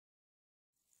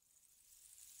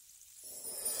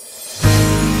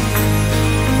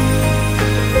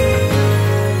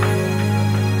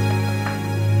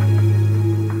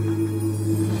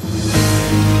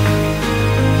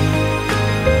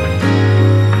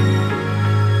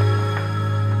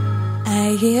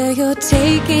Yeah, you're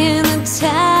taking the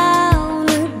town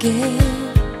again,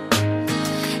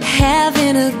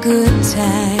 having a good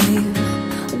time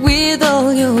with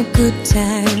all your good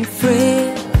time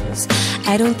friends.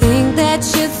 I don't think that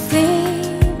you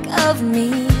think of me.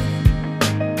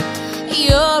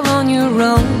 You're on your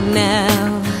own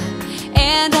now,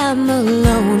 and I'm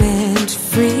alone and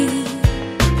free.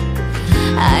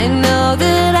 I know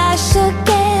that I should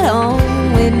get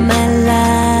on with my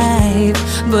life,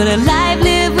 but a life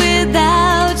lived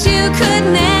without you could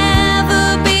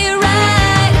never be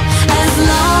right. As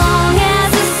long as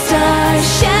the stars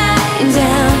shine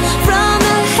down from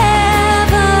the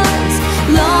heavens,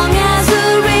 long as the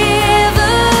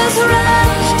rivers run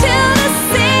to the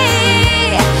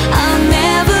sea, I'll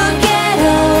never get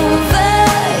over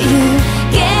you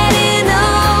getting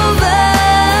over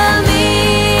me.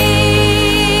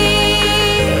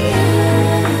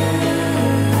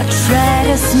 I try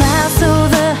to smile so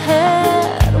the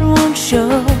hurt won't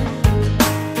show.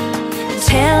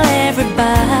 Tell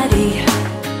everybody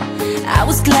I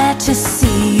was glad to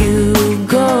see you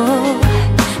go,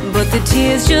 but the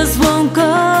tears just won't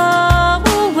go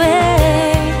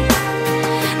away.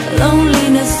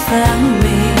 Loneliness found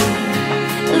me,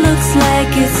 looks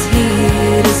like it's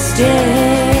here to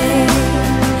stay.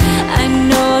 I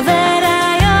know that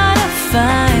I ought to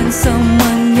find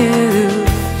someone new,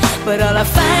 but all I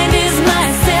find is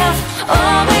myself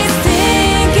always